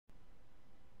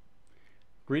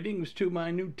Greetings to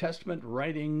my New Testament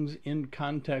Writings in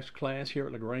Context class here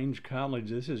at Lagrange College.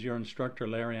 This is your instructor,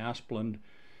 Larry Asplund,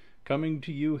 coming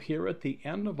to you here at the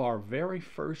end of our very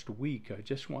first week. I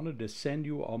just wanted to send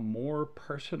you a more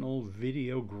personal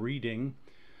video greeting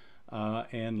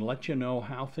and let you know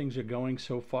how things are going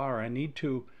so far. I need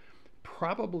to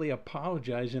probably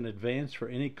apologize in advance for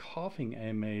any coughing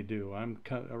I may do. I'm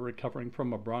recovering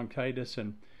from a bronchitis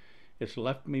and it's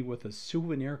left me with a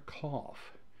souvenir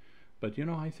cough. But you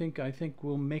know, I think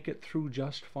we'll make it through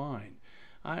just fine.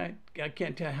 I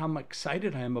can't tell how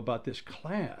excited I am about this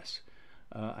class.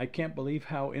 I can't believe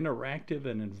how interactive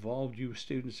and involved you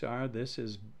students are. This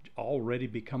has already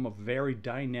become a very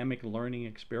dynamic learning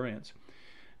experience.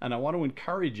 And I want to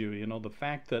encourage you, the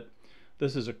fact that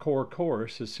this is a core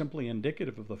course is simply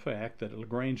indicative of the fact that at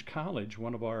Lagrange College,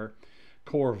 one of our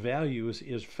core values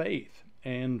is faith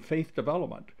and faith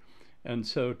development. And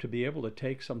so to be able to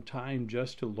take some time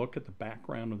just to look at the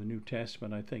background of the New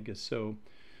Testament, I think is so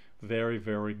very,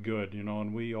 very good,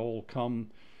 and we all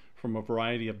come from a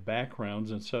variety of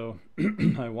backgrounds. And so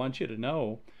I want you to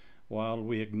know, while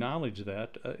we acknowledge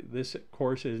that, this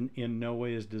course in no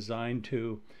way is designed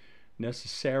to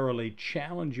necessarily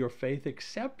challenge your faith,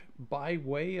 except by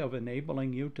way of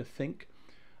enabling you to think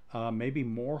maybe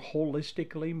more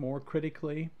holistically, more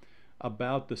critically,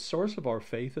 about the source of our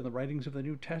faith in the writings of the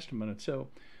New Testament. And so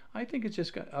I think it's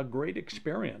just a great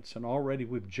experience, and already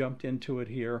we've jumped into it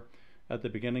here at the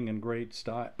beginning in great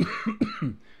style.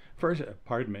 First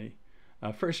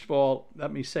of all,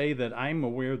 let me say that I'm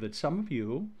aware that some of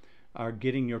you are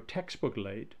getting your textbook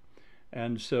late,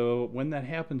 and so when that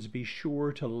happens, be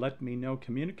sure to let me know,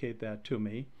 communicate that to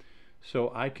me,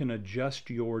 so I can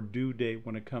adjust your due date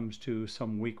when it comes to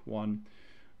some week one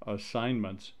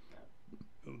assignments.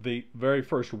 The very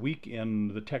first week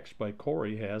in the text by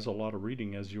Corey has a lot of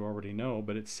reading, as you already know,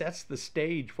 but it sets the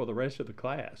stage for the rest of the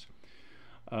class.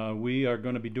 We are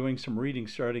going to be doing some reading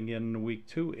starting in week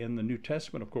 2 in the New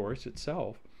Testament, of course,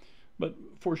 itself. But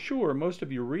for sure, most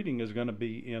of your reading is going to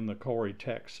be in the Corey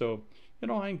text. So,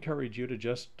 I encourage you to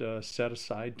just set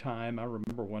aside time. I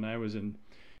remember when I was in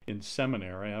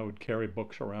seminary, I would carry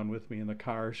books around with me in the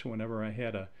car, so whenever I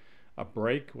had a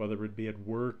break, whether it be at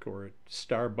work or at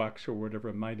Starbucks or whatever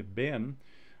it might have been,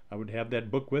 I would have that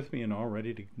book with me,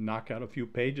 ready to knock out a few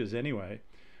pages anyway.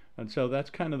 And so that's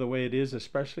kind of the way it is,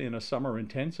 especially in a summer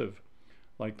intensive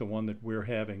like the one that we're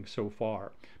having so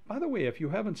far. By the way, if you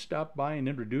haven't stopped by and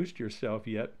introduced yourself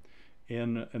yet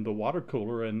in the water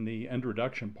cooler and the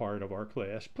introduction part of our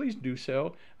class, please do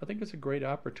so. I think it's a great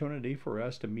opportunity for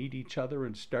us to meet each other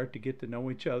and start to get to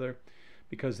know each other,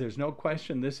 because there's no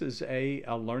question this is a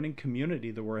learning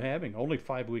community that we're having, only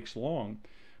 5 weeks long,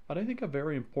 but I think a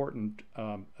very important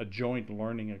a joint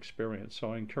learning experience.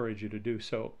 So I encourage you to do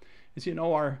so. As you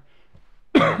know, our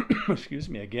excuse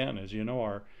me again, as you know,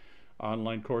 our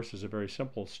online course is a very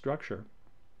simple structure.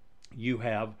 You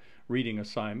have reading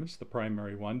assignments, the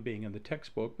primary one being in the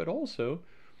textbook, but also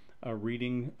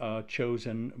reading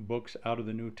chosen books out of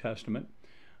the New Testament.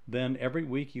 Then every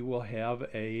week you will have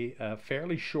a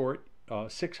fairly short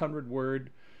 600-word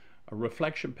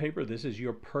reflection paper. This is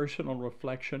your personal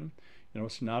reflection.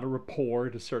 It's not a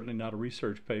report. It's certainly not a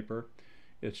research paper.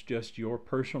 It's just your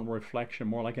personal reflection,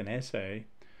 more like an essay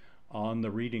on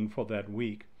the reading for that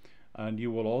week. And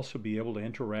you will also be able to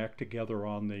interact together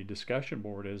on the discussion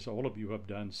board, as all of you have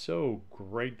done so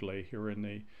greatly here in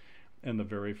the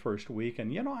very first week.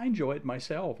 And I enjoy it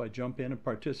myself. I jump in and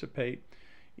participate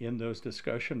in those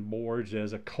discussion boards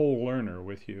as a co-learner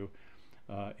with you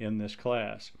in this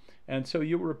class. And so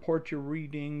you will report your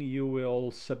reading, you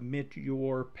will submit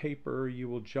your paper, you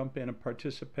will jump in and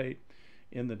participate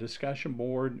in the discussion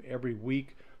board every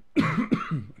week.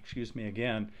 Excuse me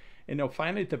again. And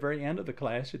finally, at the very end of the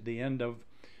class, at the end of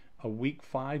week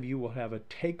 5, you will have a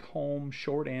take-home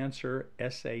short answer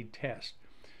essay test.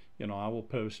 I will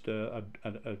post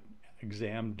an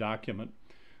exam document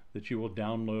that you will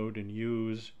download and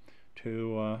use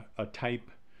to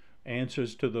type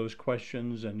answers to those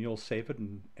questions, and you'll save it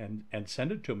and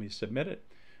send it to me, submit it,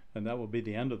 and that will be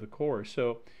the end of the course.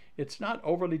 So it's not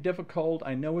overly difficult.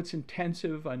 I know it's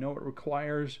intensive. I know it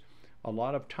requires a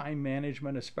lot of time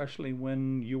management, especially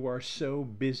when you are so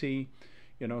busy.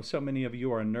 So many of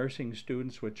you are nursing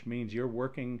students, which means you're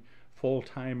working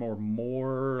full-time or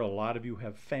more. A lot of you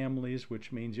have families,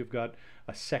 which means you've got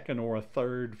a second or a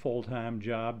third full-time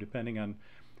job, depending on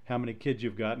how many kids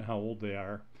you've got and how old they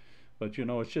are. But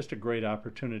it's just a great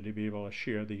opportunity to be able to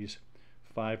share these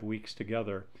 5 weeks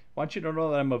together. I want you to know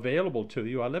that I'm available to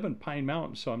you. I live in Pine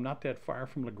Mountain, so I'm not that far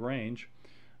from Lagrange.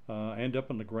 I end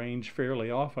up in Lagrange fairly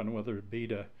often, whether it be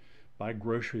to buy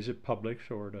groceries at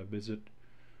Publix or to visit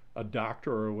a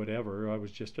doctor or whatever. I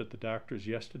was just at the doctor's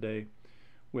yesterday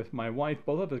with my wife.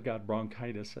 Both of us got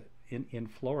bronchitis in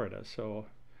Florida, so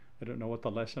I don't know what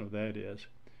the lesson of that is.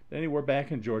 But anyway, we're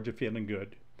back in Georgia feeling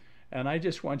good. And I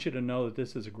just want you to know that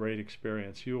this is a great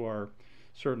experience. You are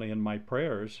certainly in my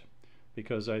prayers,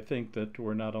 because I think that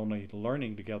we're not only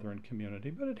learning together in community,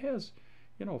 but it has,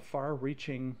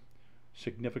 far-reaching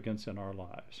significance in our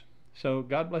lives. So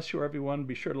God bless you, everyone.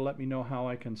 Be sure to let me know how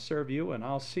I can serve you, and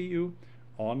I'll see you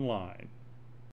online.